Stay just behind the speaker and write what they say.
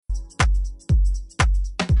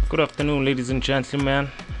Good afternoon, ladies and gentlemen.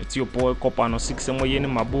 It's your boy Kopano Sixemoyeni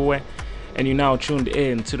Mabue, and you're now tuned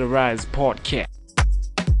in to the Rise Podcast.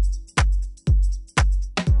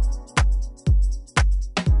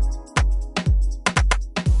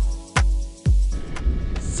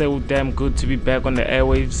 So damn good to be back on the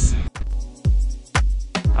airwaves.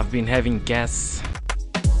 I've been having guests,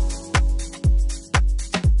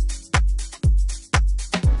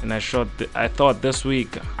 and I thought this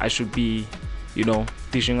week I should be,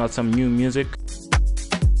 dishing out some new music.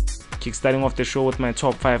 Kickstarting off the show with my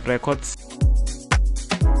top 5 records,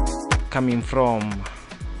 coming from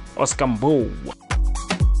Oscar Mbo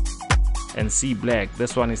and C Black.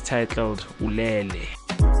 This one is titled Ulele.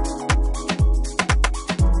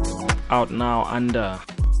 Out now under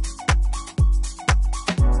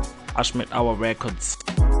Ashmet Hour Records.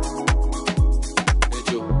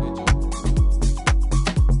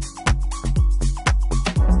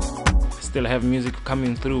 Still have music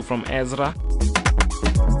coming through from Ezra,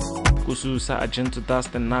 Kususa, Argento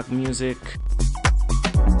Dust and Knock Music.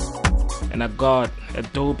 And I got a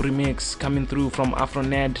dope remix coming through from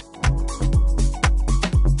Afroned,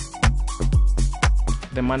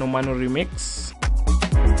 the Mano Mano remix.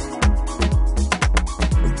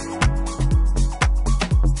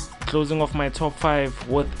 Closing off my top 5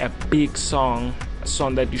 with a big song, a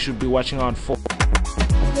song that you should be watching out for.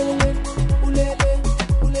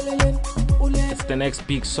 It's the next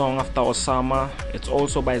big song after Osama. It's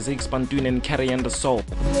also by Ziggs Bantwini and Carrie and the Soul.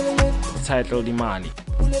 It's titled Imali.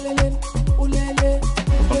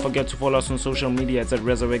 Don't forget to follow us on social media. It's at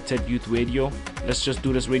Resurrected Youth Radio. Let's just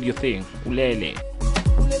do this radio thing. Ulele.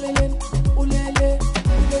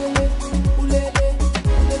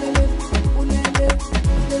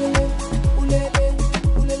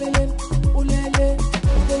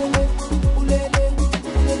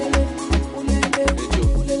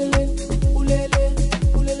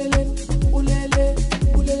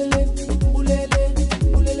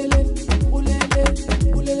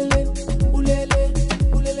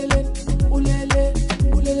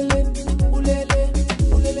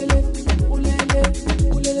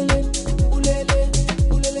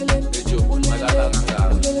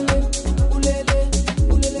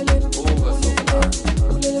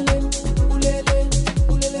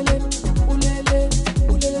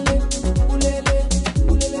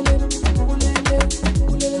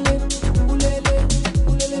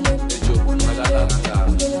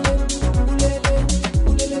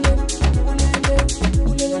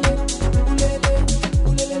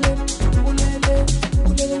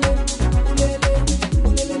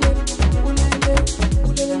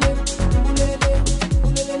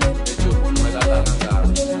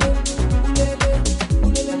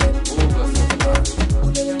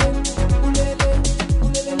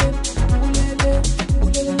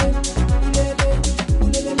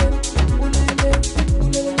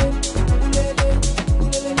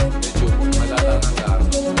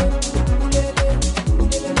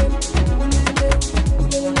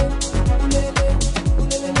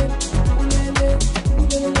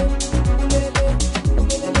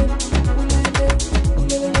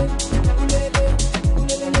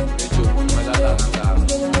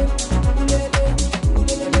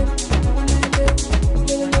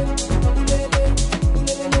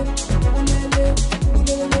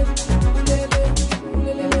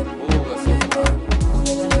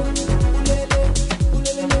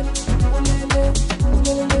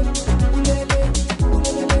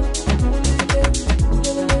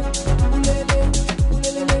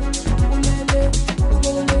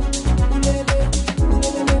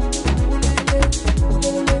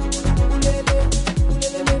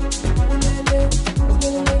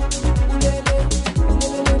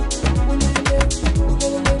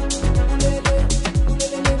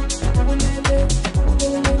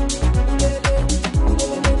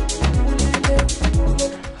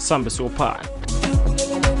 Samba Sopan.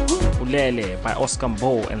 Ulele by Oscar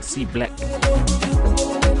Mbo and C Black.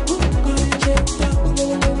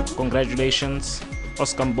 Congratulations,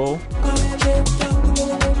 Oscar Mbo.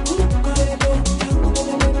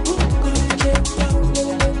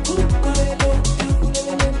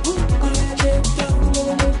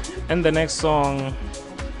 And the next song,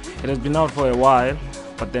 it has been out for a while,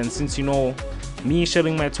 but then since me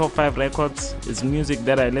sharing my top 5 records is music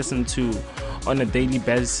that I listen to on a daily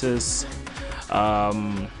basis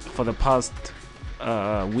for the past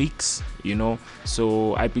weeks,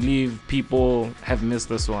 so I believe people have missed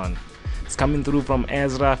this one. It's coming through from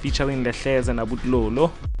Ezra featuring Lehles and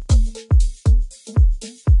Abutlolo.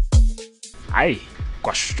 Aye,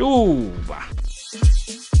 Kwashuba.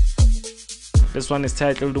 This one is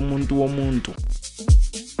titled Umuntu Womuntu.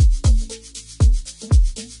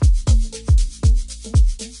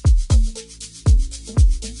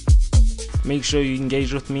 Make sure you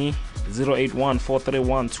engage with me.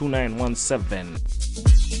 081-431-2917.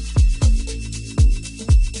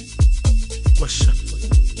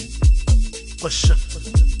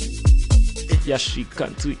 Yashi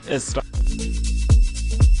Country Ezra.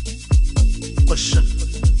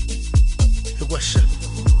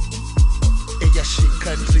 Yashi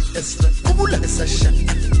Country Ezra. Kubula Sasha.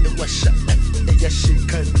 Washa. Yashi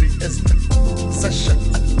Country Ezra. Sasha.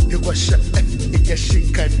 Washa. Yashi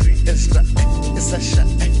Country Ezra. Sasha.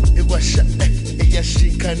 Washa. Yashi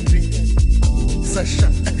Country. Sasha.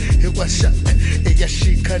 Washa.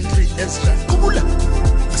 Yashi Country Ezra. Kubula.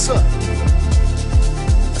 Asa.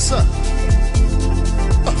 Asa.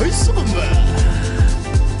 Ahoy Sumba.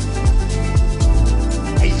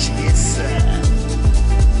 Yes.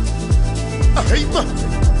 Ahoy ma.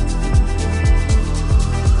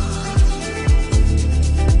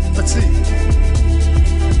 Let's see.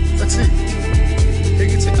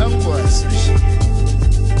 Hegiti angwasushi.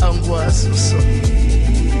 Angwasuso.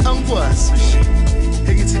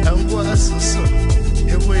 Hegiti angwasuso.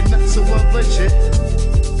 Hewena so wabaje.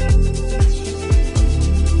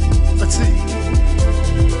 Let's see.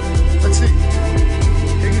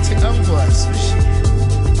 Hegiti angwasushi.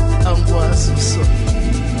 Angwasushi.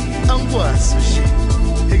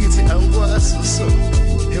 Hegiti angwasuso.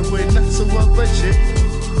 Hewena so wabaje.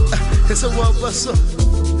 Esa wabaso.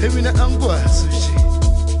 Hemina angwasushi.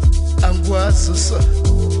 Angwasuso.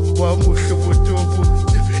 Wamuhle butobu.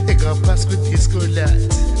 Ega pass with disco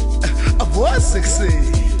light. Abo sexy.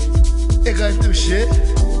 Ega touche.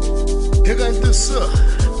 Ega tuso.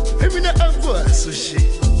 Hemina angwasushi.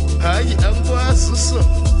 Hayi angwasuso.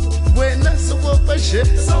 Wena so wabaje.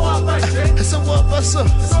 Esa wabaso.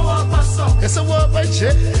 Esa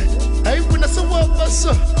wabaje. Hayi wena so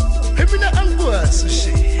wabaso. Hemina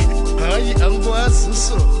angwasushi. Hayi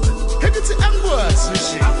angwasuso. Hegiti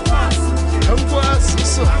angwasushi.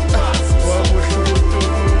 Angwasuso. Wamuhlubutu.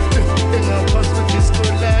 Engaphansi disco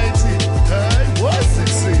light. Hayi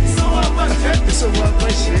wasexy. So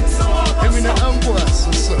wabaje. Hemina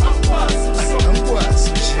angwasuso.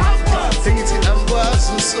 Angwasushi. Hegiti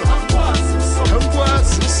angwasuso.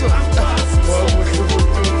 Angwasuso.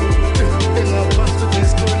 Wamuhlubutu. Engaphansi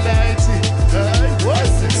disco light. Hayi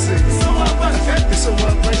wasexy. So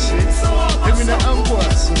wabaje. Hemina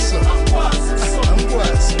angwasuso.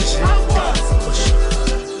 Angwasushi.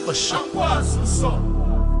 Angwasuso.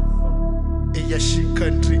 Yashi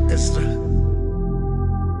Country Ezra.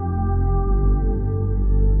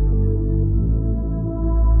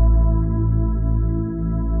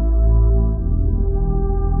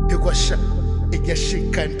 Yashi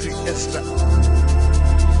Country Ezra.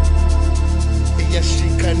 Yashi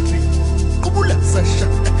Country. Kubula Sasha.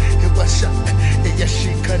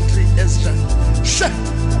 Yashi Country Ezra. Sha.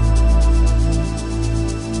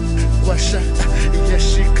 Washa.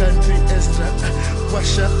 Yashi Country Ezra.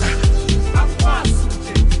 Washa.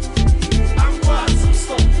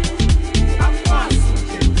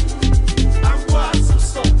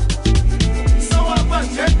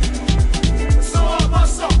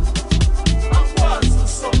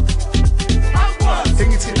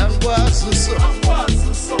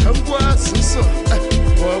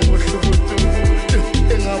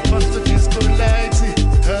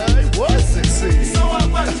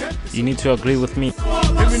 You need to agree with me.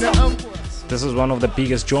 This is one of the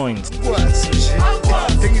biggest joints.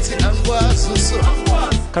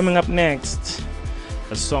 Coming up next,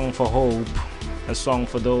 a song for hope, a song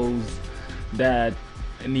for those that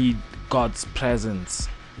need God's presence.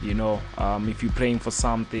 You know, if you're praying for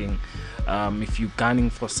something, if you're gunning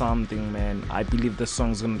for something, man, I believe this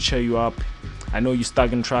song's gonna cheer you up. I know you're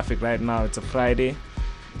stuck in traffic right now. It's a Friday.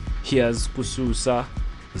 Here's Kususa,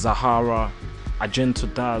 Zahara, Argento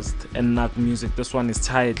Dust, and Nak Music. This one is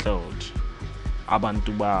titled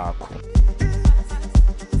Abantu Bakho.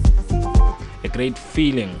 A great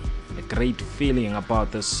feeling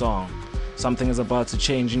about this song. Something is about to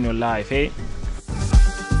change in your life, eh?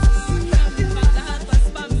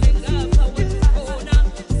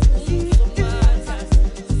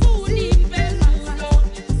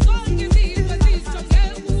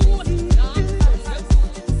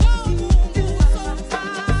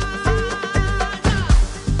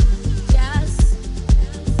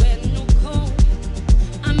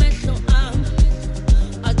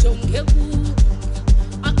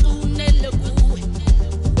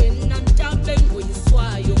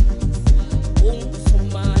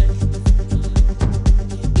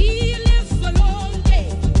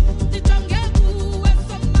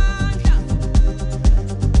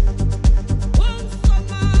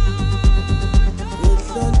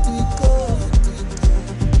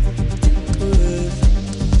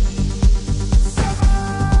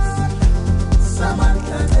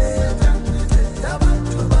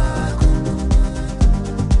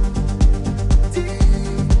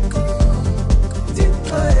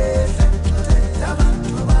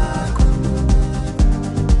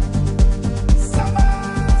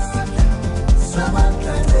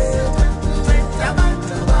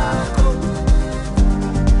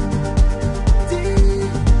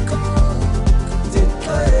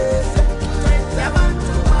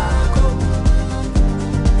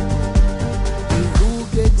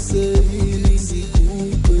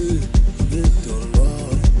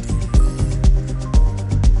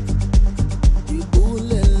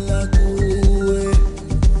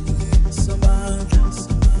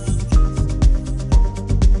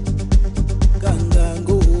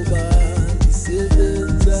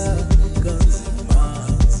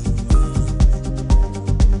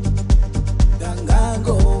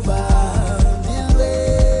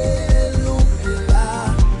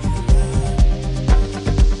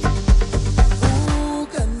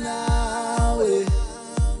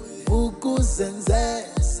 kuzenze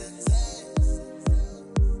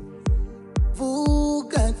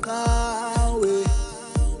vuka qawe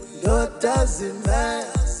ndoda zime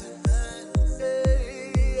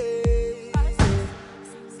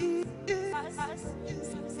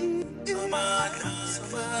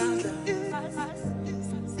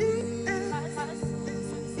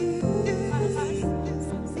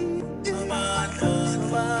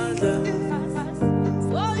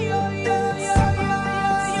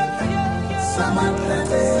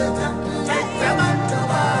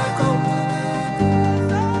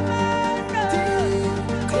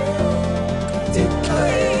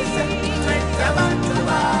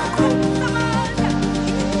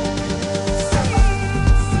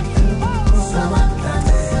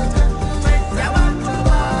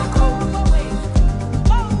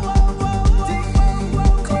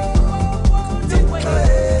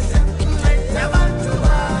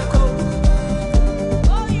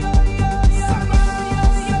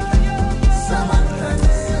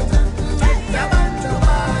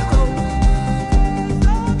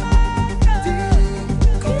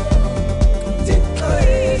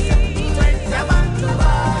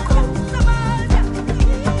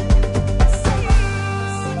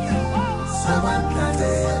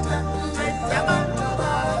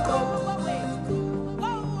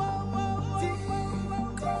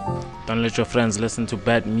Don't let your friends listen to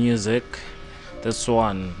bad music. This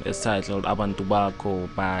one is titled Abantu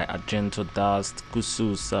Bakho by Argento Dust,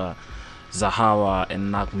 Kususa, Zahawa,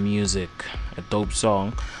 and Nak Music. A dope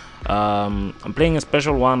song. I'm playing a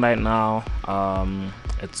special one right now.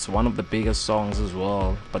 It's one of the biggest songs as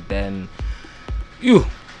well. But then,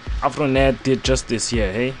 Afronet did just this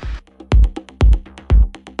year, hey?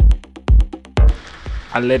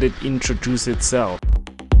 I'll let it introduce itself.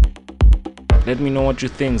 Let me know what you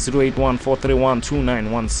think.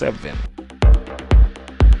 081-431-2917.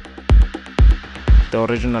 The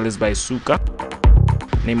original is by Suka.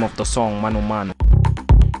 Name of the song Manu Manu.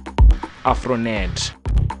 Afronet.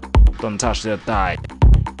 Don't touch their thigh.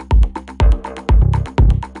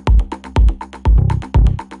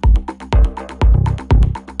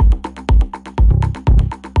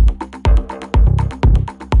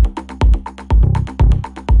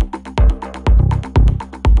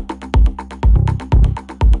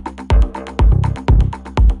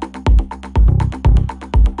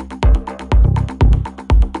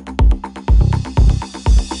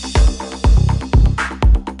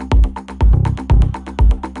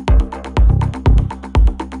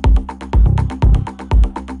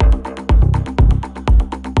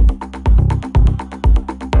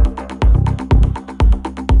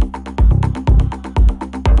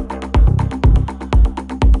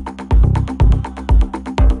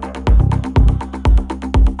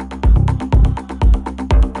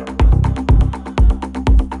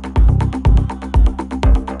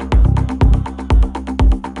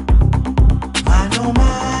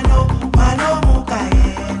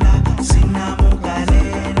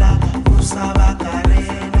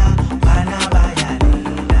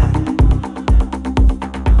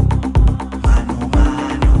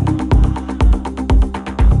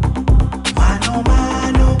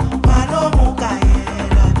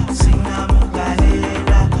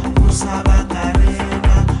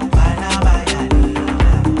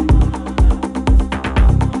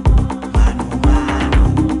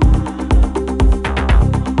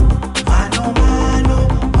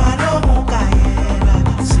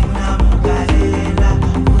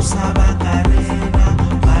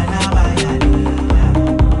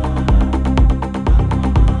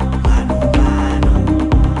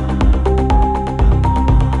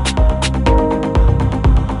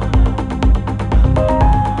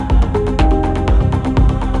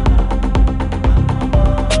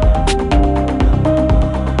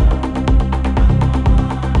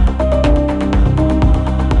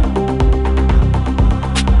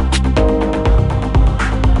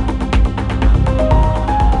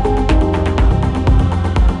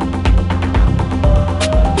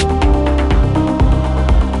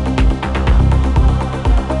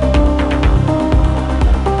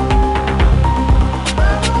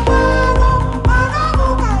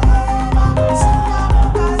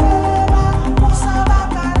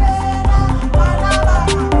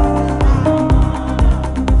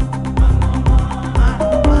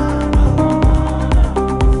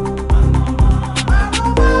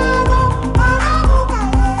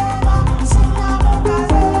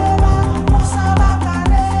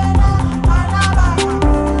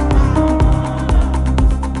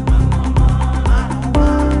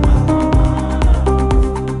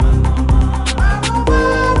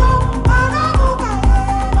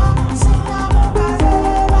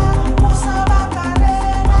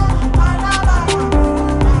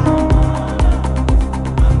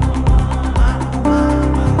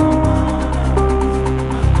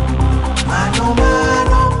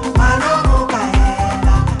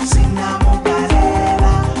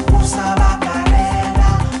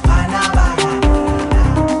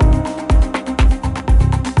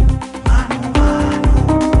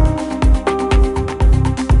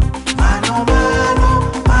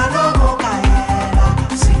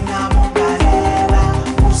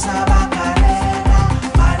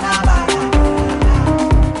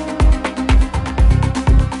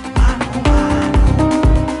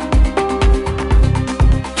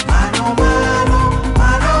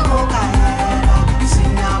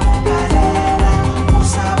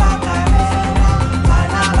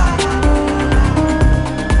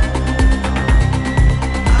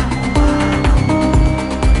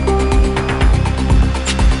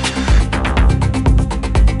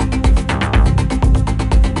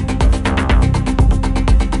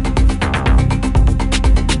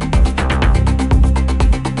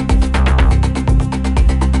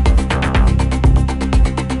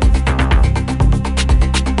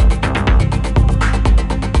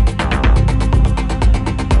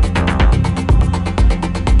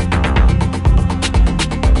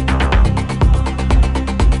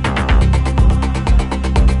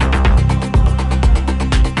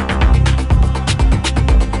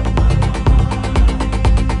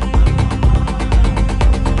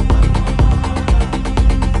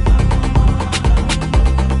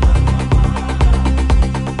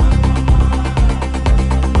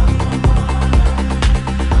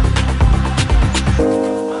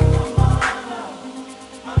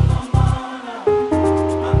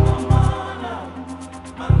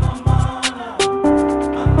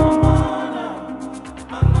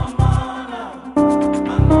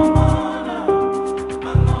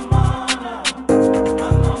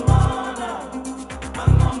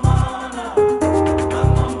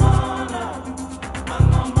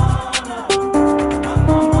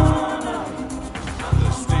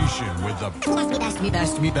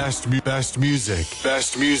 best music.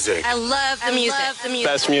 Best music. I love the music.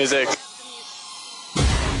 Best music.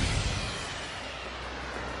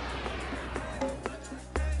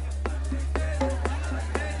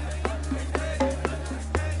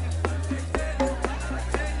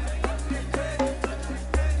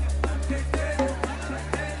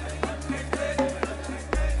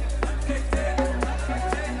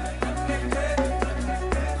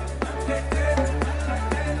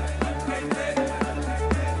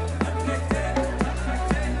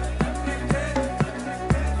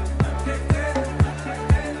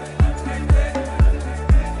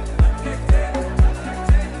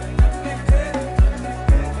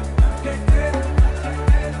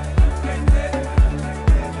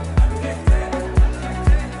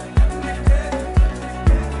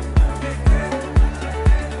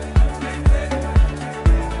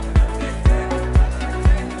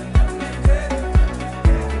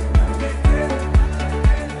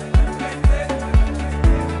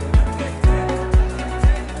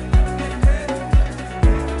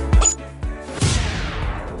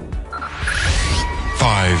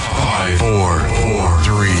 Five, four,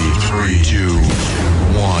 three, two,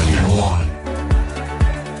 one.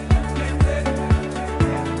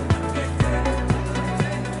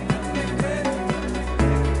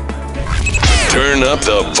 Turn up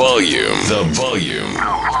the volume. The volume.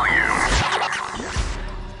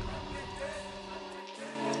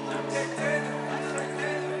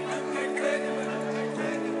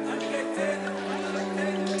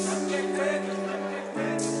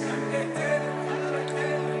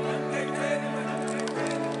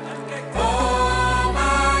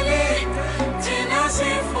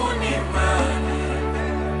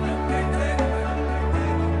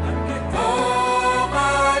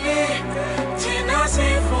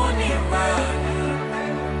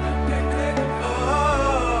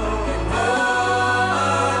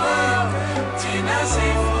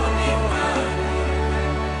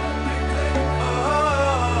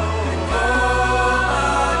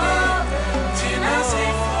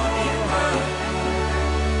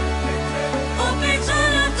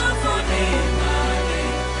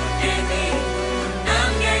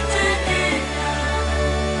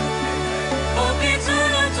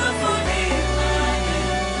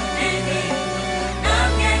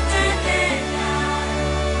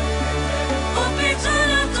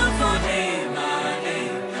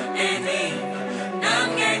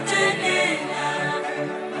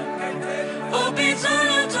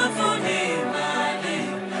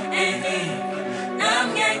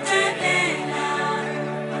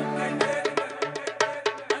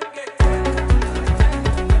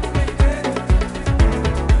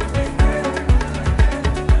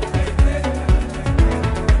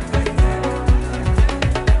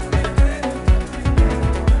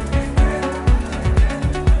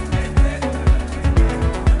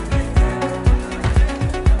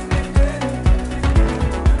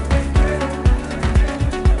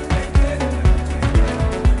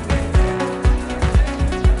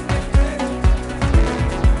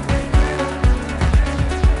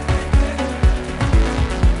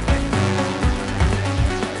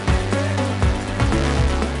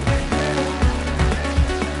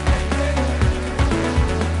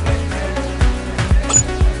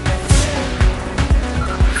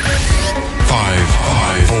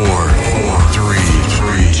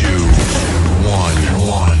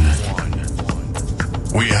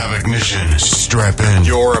 Strap in.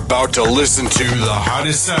 You're about to listen to the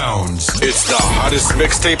hottest sounds. It's the hottest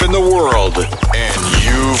mixtape in the world, and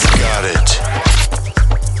you've got it.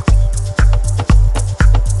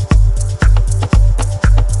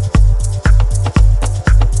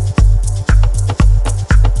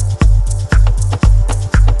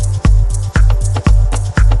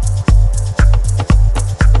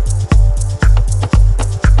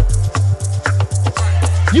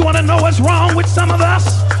 You want to know what's wrong with some of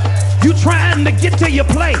us? You trying to get to your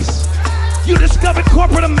place. You discovered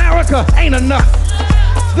corporate America ain't enough.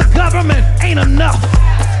 The government ain't enough.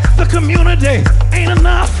 The community ain't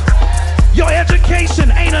enough. Your education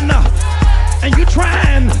ain't enough. And you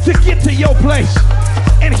trying to get to your place.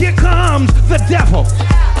 And here comes the devil,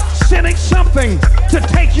 sending something to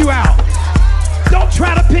take you out. Don't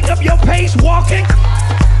try to pick up your pace walking,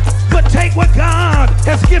 but take what God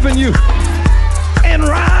has given you and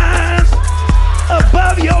rise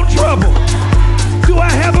above your trouble. Do I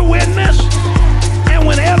have a witness? And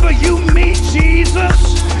whenever you meet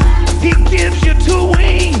Jesus, he gives you two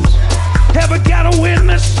wings. Ever got a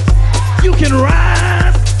witness? You can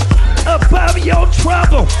rise above your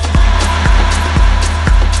trouble.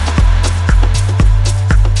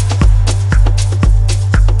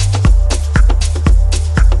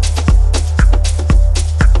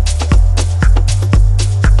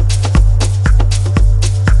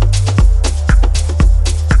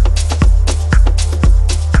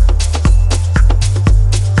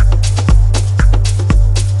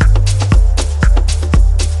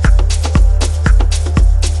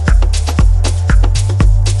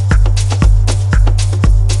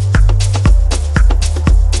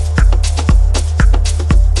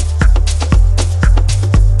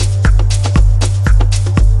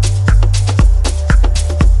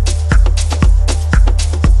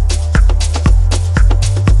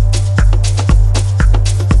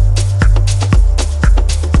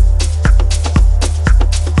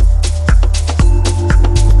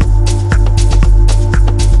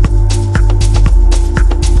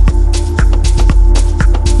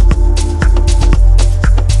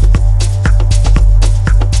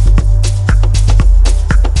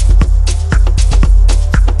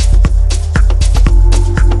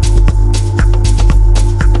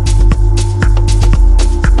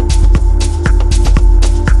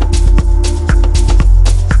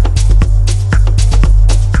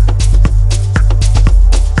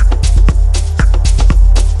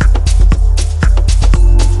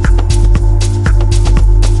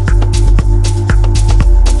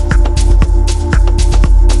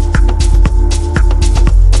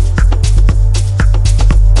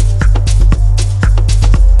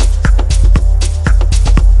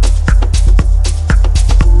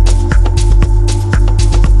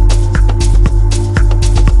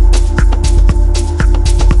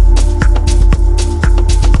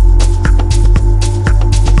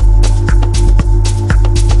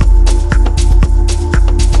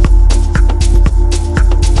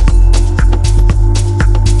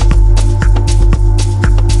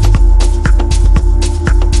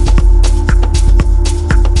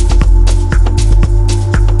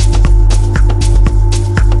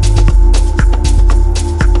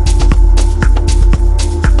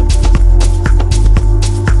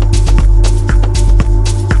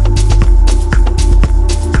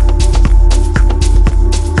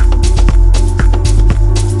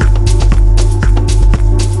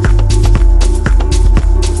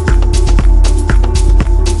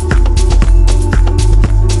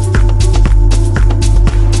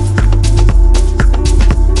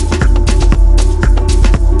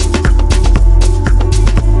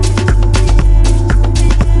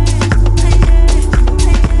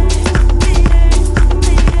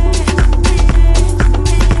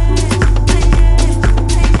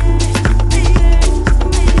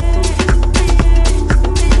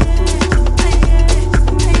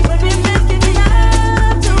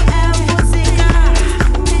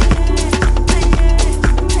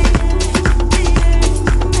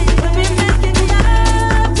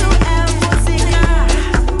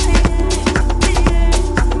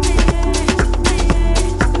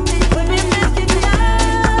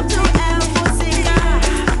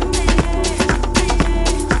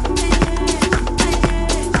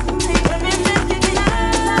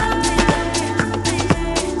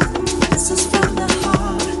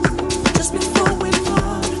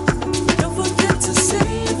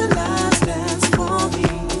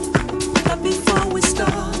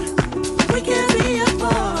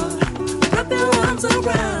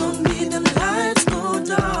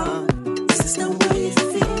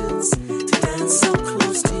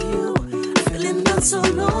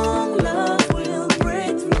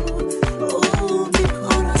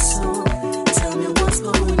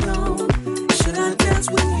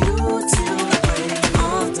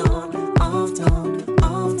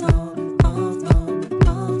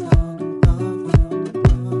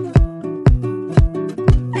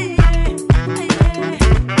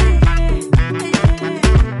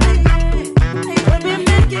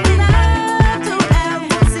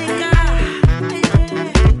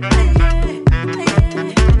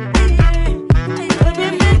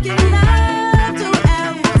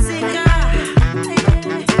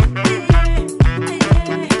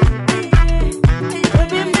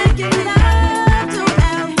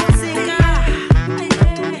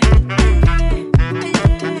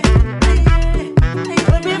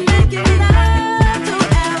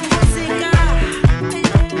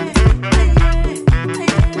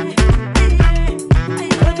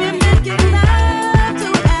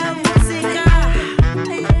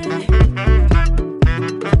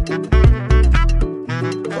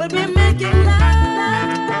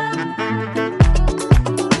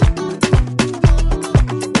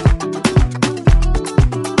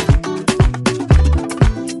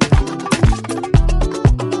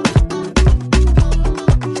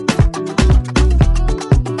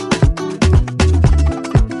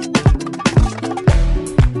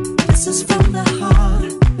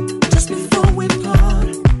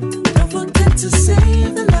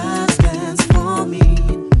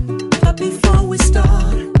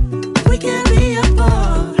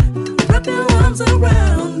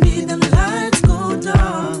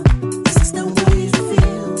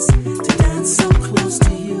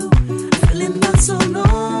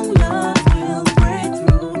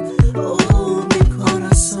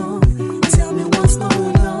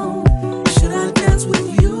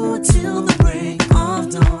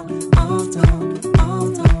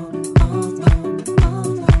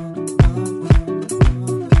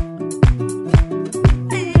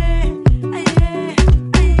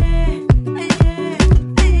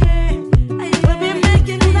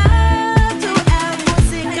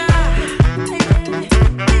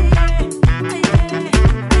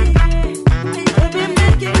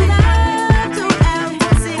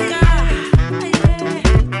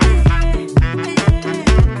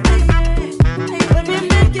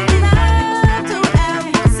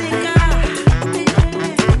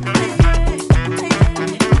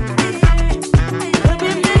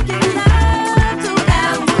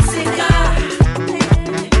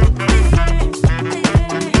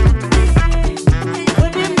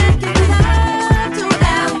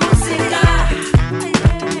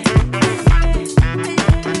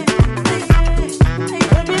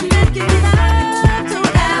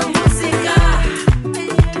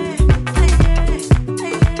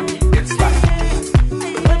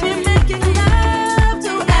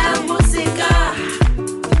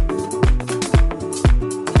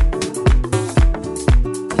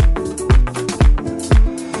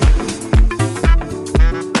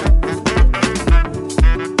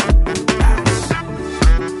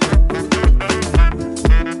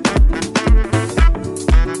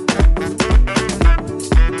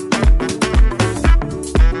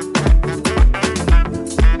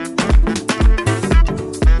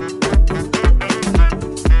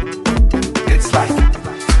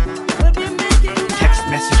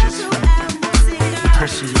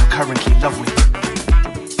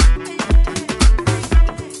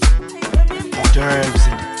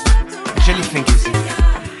 Body fingers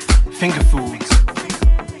and finger foods.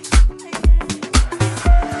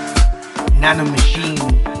 Nano machine,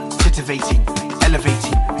 titivating,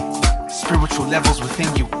 elevating spiritual levels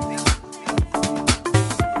within you.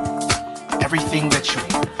 Everything that you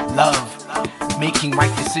love, making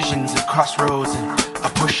right decisions at crossroads and a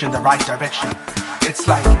push in the right direction. It's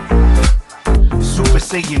like Super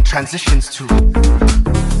Saiyan transitions to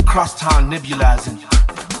crosstown nebulas and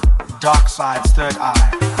dark side's third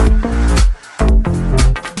eye.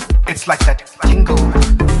 It's like that tingle,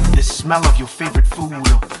 the smell of your favorite food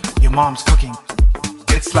or your mom's cooking.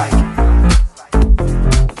 It's like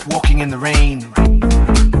walking in the rain,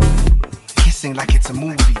 kissing like it's a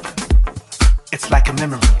movie. It's like a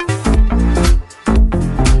memory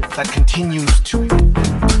that continues to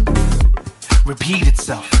repeat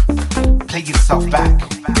itself, play itself back.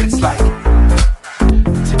 It's like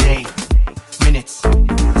today, minutes,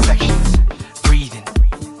 sections, breathing,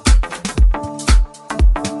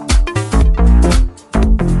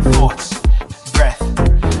 thoughts, breath,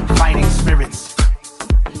 fighting spirits,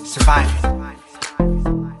 surviving.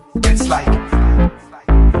 It's like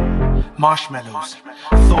marshmallows,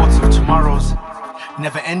 thoughts of tomorrow's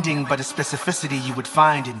never ending, but a specificity you would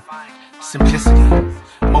find in simplicity,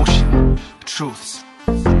 motion, truths.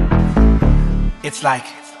 It's like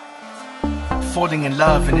falling in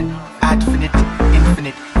love in an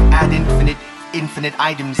infinite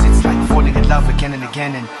items. It's like falling in love again and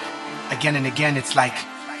again and again and again. It's like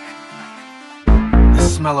the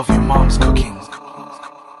smell of your mom's cooking,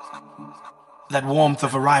 that warmth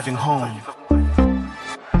of arriving home.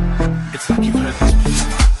 It's like you've heard this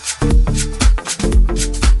before.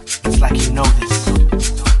 It's like you know this.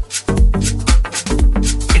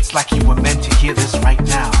 It's like you were meant to hear this right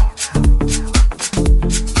now.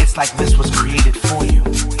 It's like this was created for you,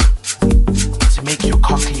 to make your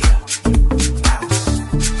cochlea bounce.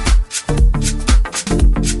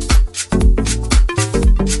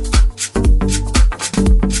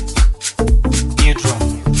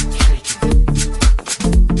 Eardrum shaking.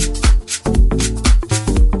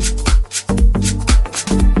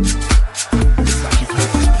 It's like you've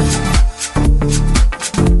heard this before.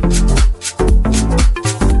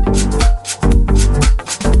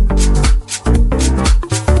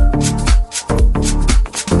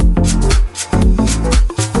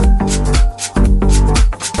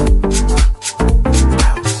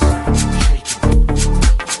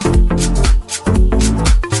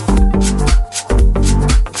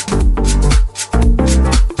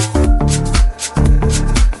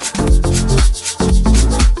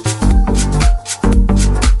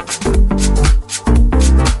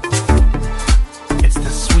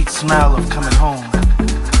 Smell of coming home.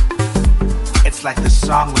 It's like the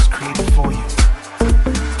song was created for you.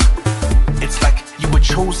 It's like you were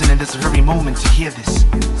chosen in this very moment to hear this.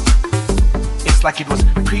 It's like it was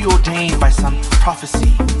preordained by some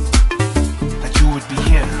prophecy that you would be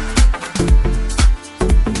here,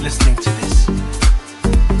 listening to this,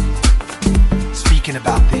 speaking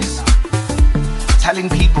about this, telling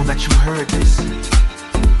people that you heard this.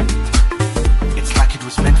 It's like it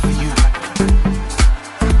was meant for you.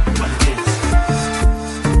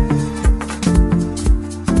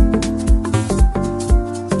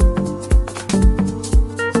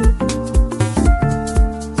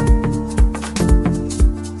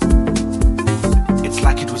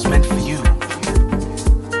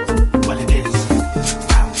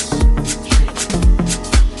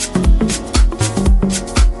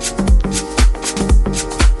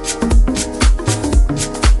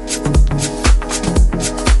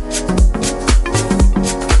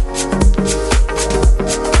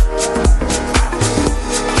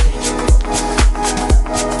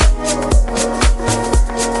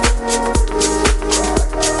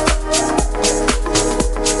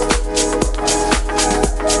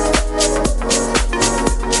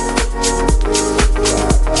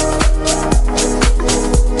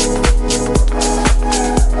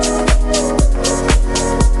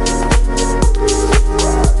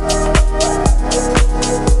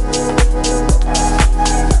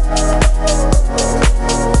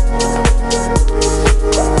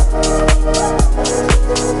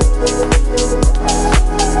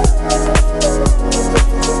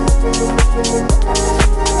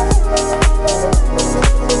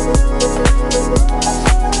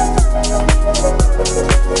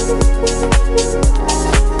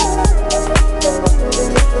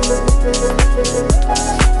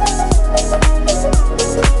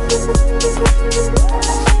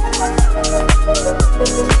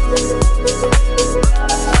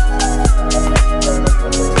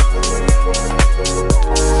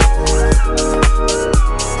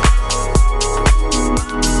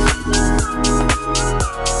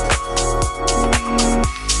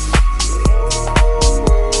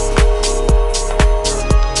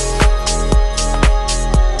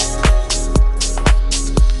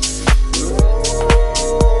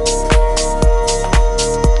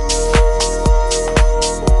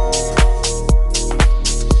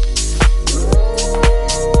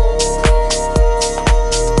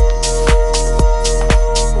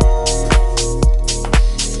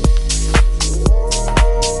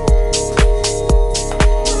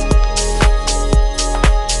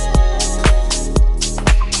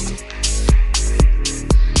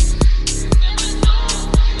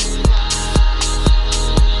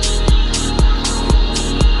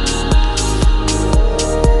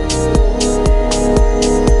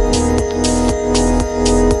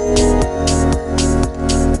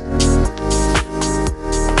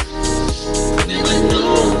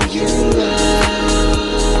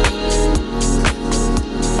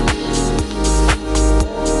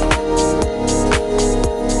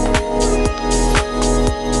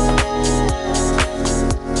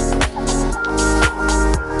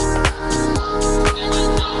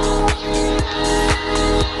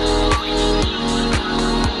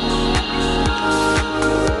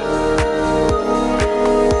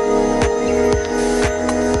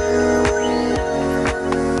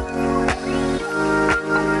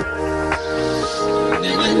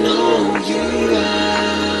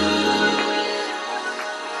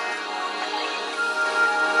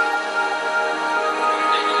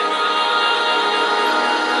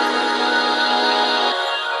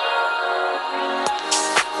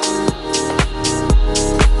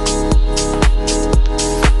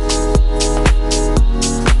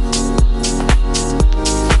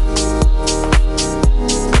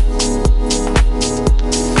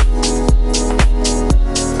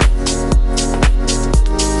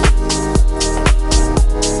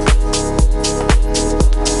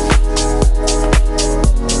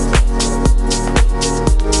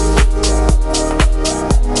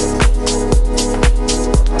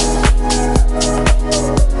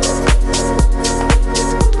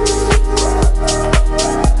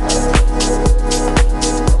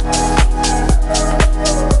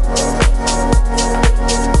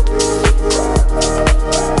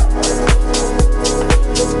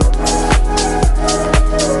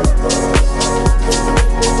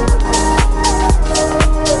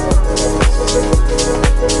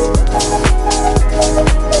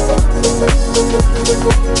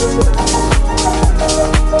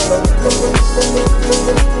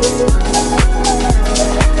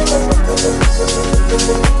 Something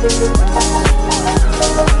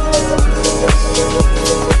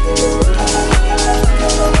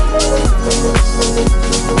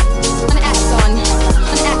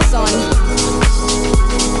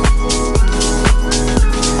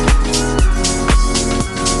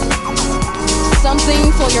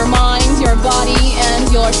for your mind, your body, and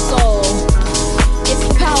your soul. Its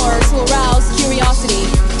power to arouse curiosity.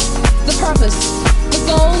 The purpose, the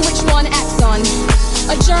goal which one acts on.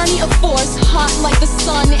 A journey of force, hot like the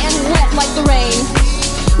sun and wet like the rain.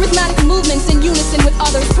 Rhythmic movements in unison with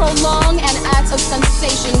others prolong an act of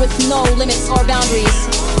sensation with no limits or boundaries.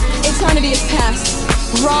 Eternity is past,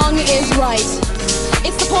 wrong is right.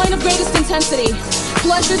 It's the point of greatest intensity,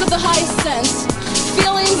 pleasures of the highest sense,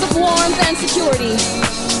 feelings of warmth and security,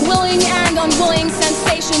 willing and unwilling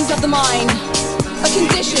sensations of the mind. A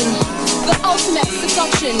condition, the ultimate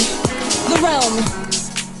seduction, the realm.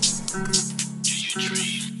 Do you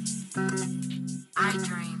dream? I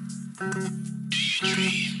dream. Do you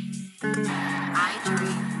dream? I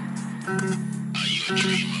dream. Are you a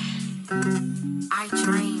dreamer? I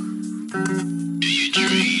dream. Do you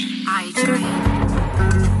dream? I dream.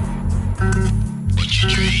 What you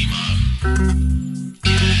dream of?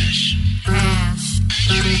 Cash. Cash. I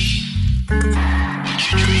dream. What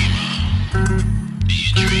you dream of? Do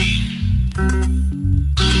you dream?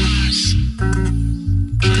 Cars.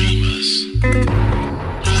 Dreamers.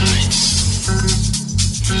 Lights.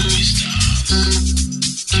 Movie stars.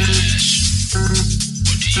 Cash.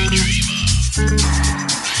 What do you dream of?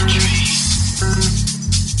 I dream.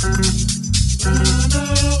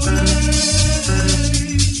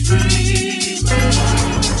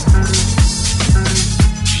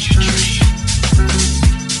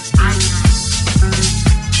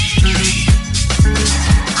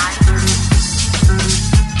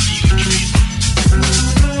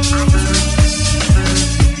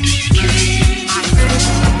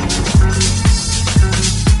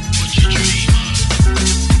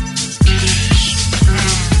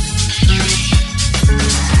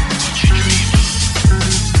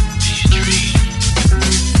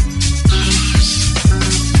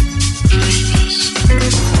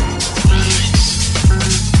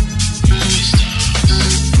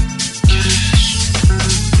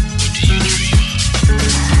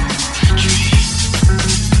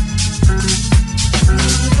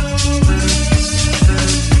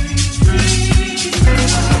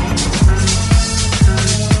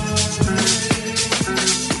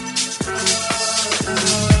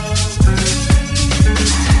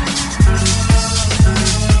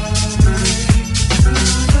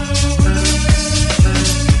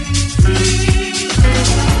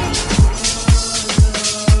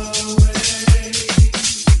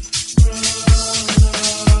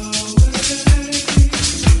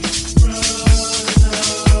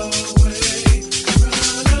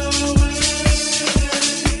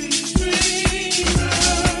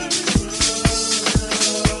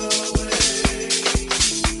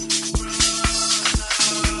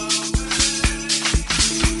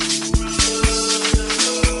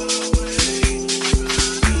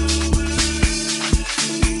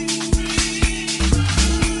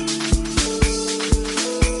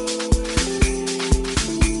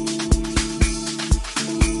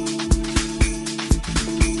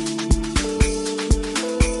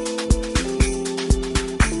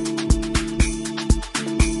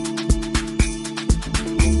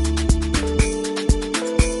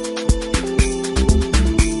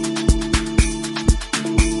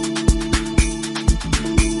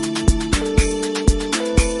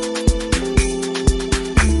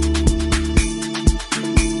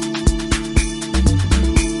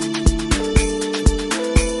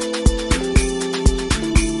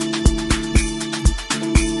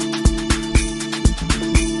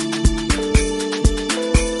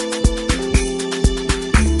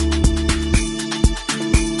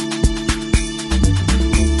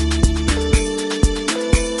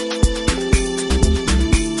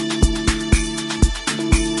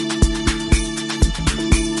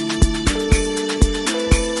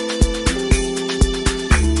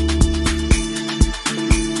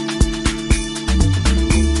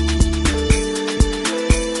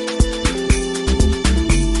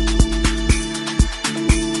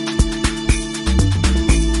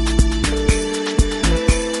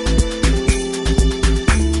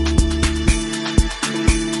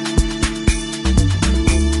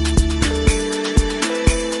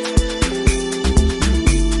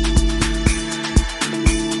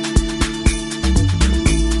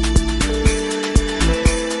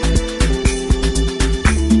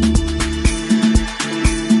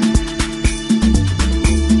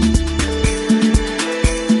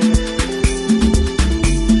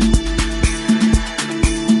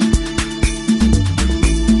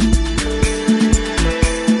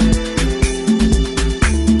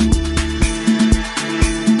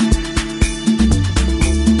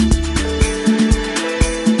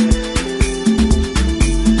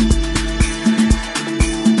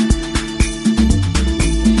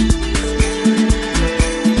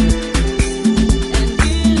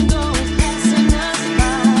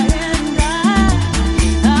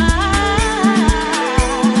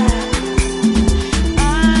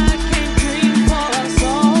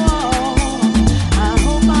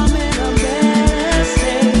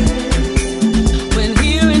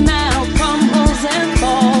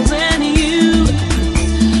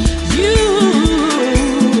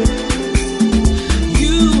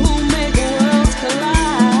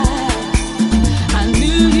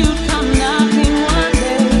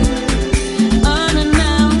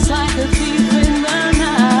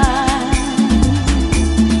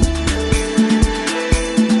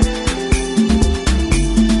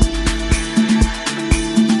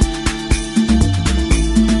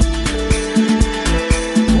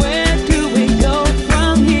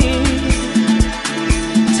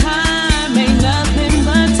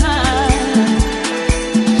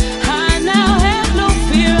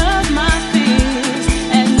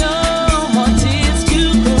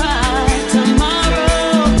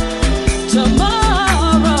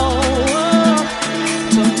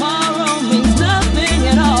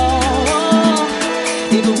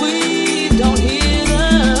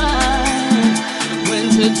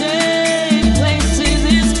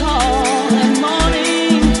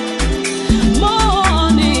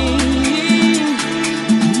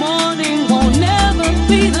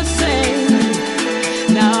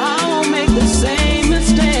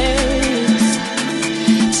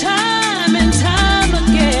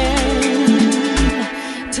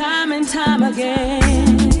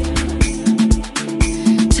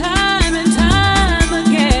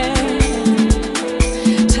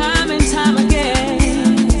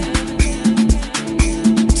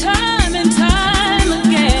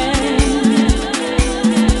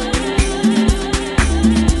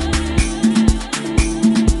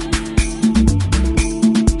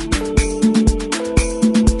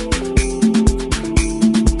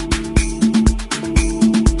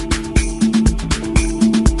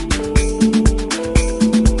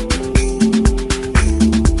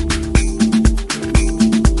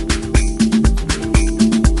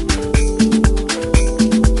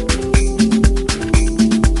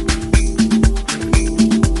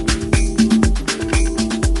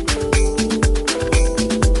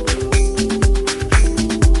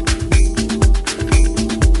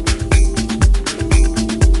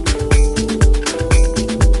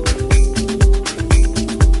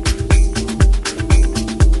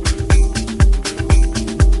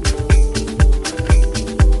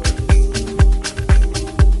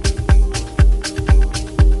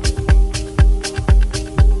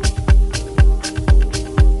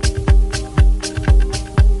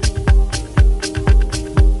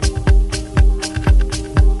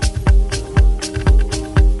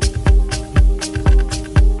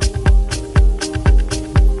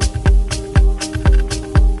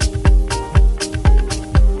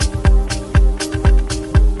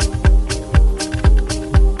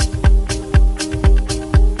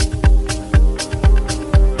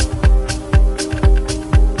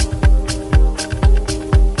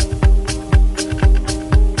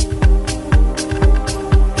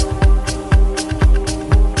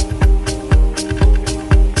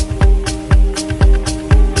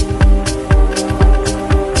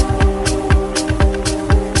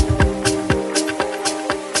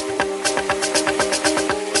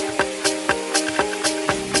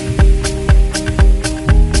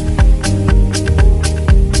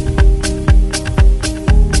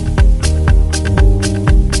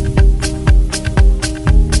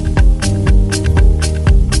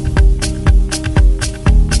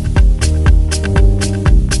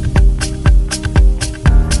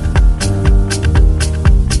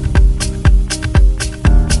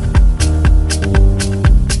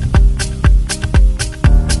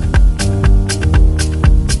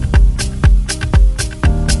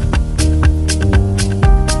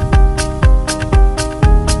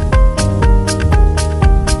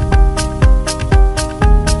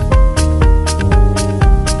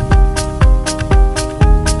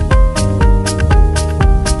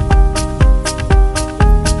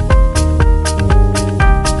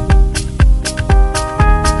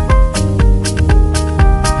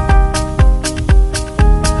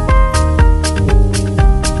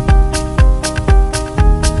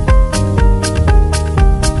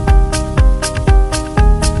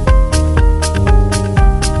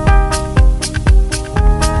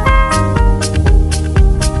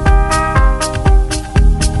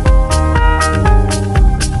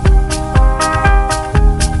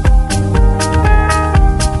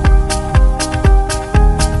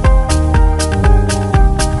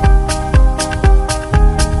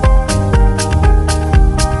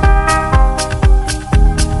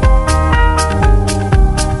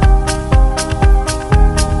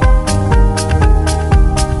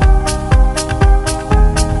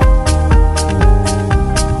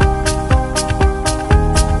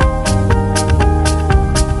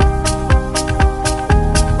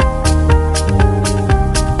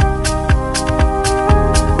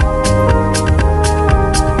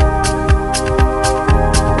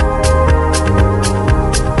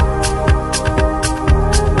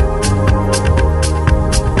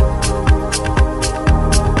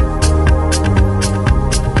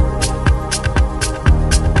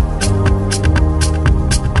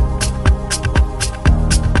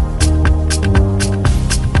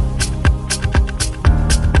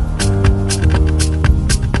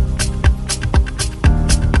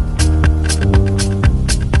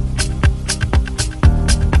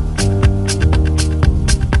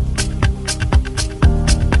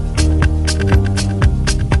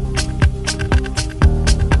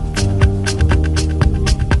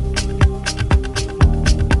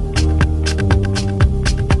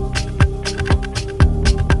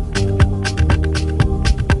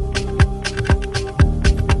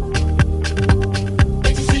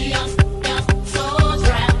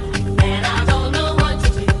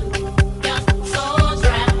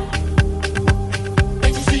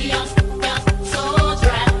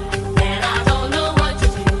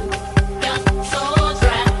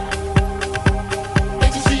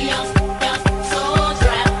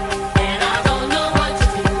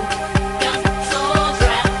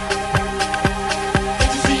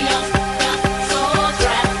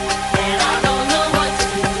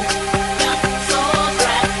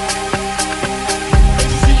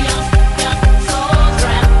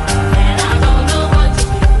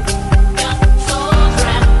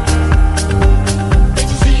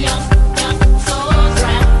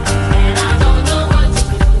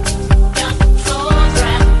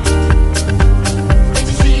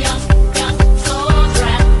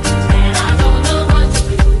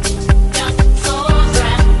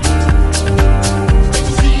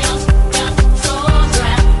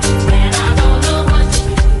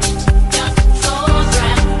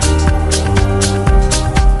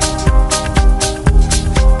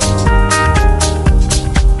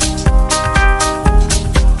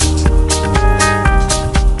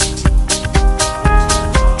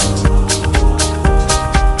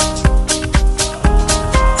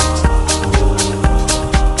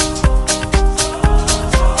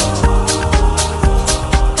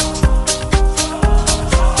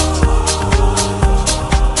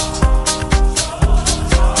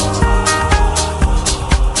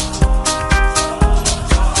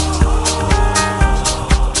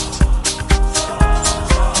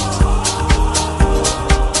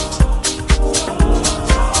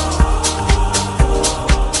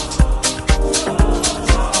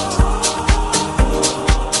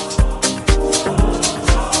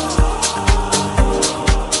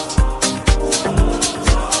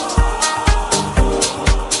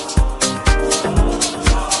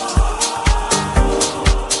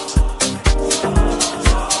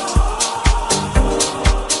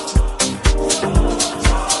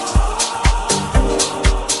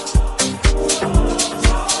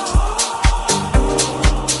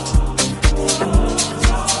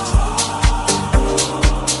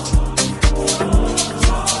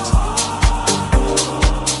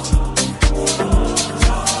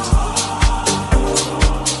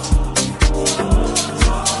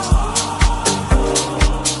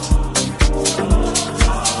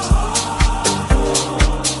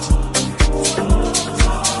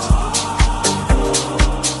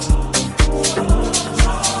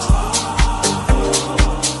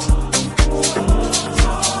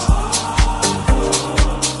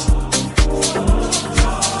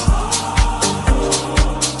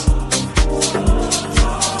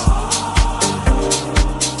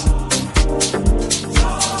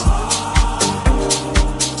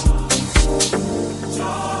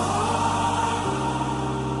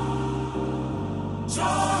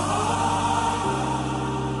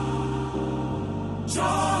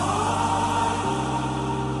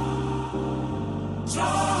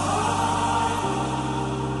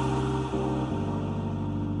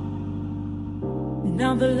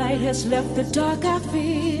 Now the light has left the dark I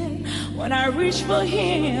fear when I reach for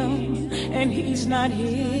him and he's not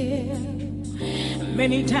here.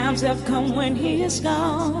 Many times have come when he is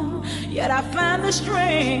gone, yet I find the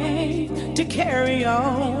strength to carry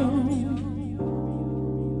on.